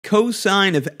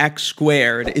Cosine of x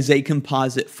squared is a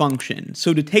composite function,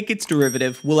 so to take its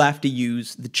derivative, we'll have to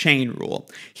use the chain rule.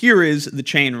 Here is the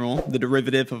chain rule. The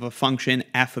derivative of a function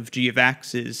f of g of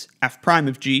x is f prime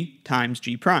of g times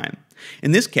g prime.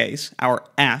 In this case, our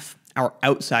f, our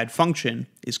outside function,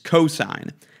 is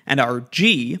cosine, and our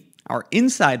g, our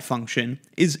inside function,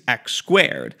 is x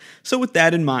squared. So with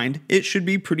that in mind, it should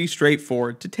be pretty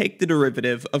straightforward to take the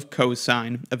derivative of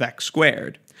cosine of x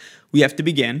squared. We have to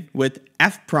begin with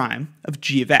f prime of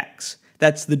g of x.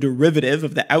 That's the derivative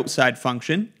of the outside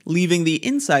function, leaving the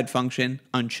inside function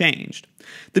unchanged.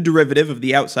 The derivative of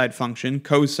the outside function,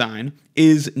 cosine,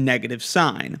 is negative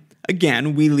sine.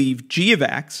 Again, we leave g of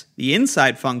x, the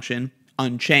inside function,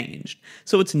 unchanged.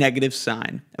 So it's negative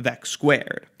sine of x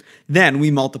squared. Then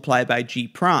we multiply by g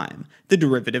prime, the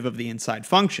derivative of the inside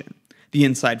function. The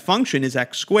inside function is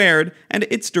x squared, and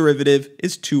its derivative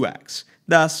is 2x.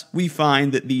 Thus, we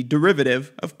find that the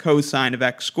derivative of cosine of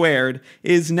x squared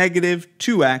is negative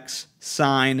 2x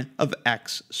sine of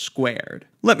x squared.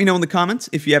 Let me know in the comments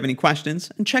if you have any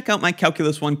questions, and check out my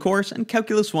Calculus 1 course and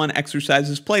Calculus 1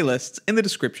 exercises playlists in the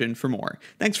description for more.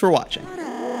 Thanks for watching.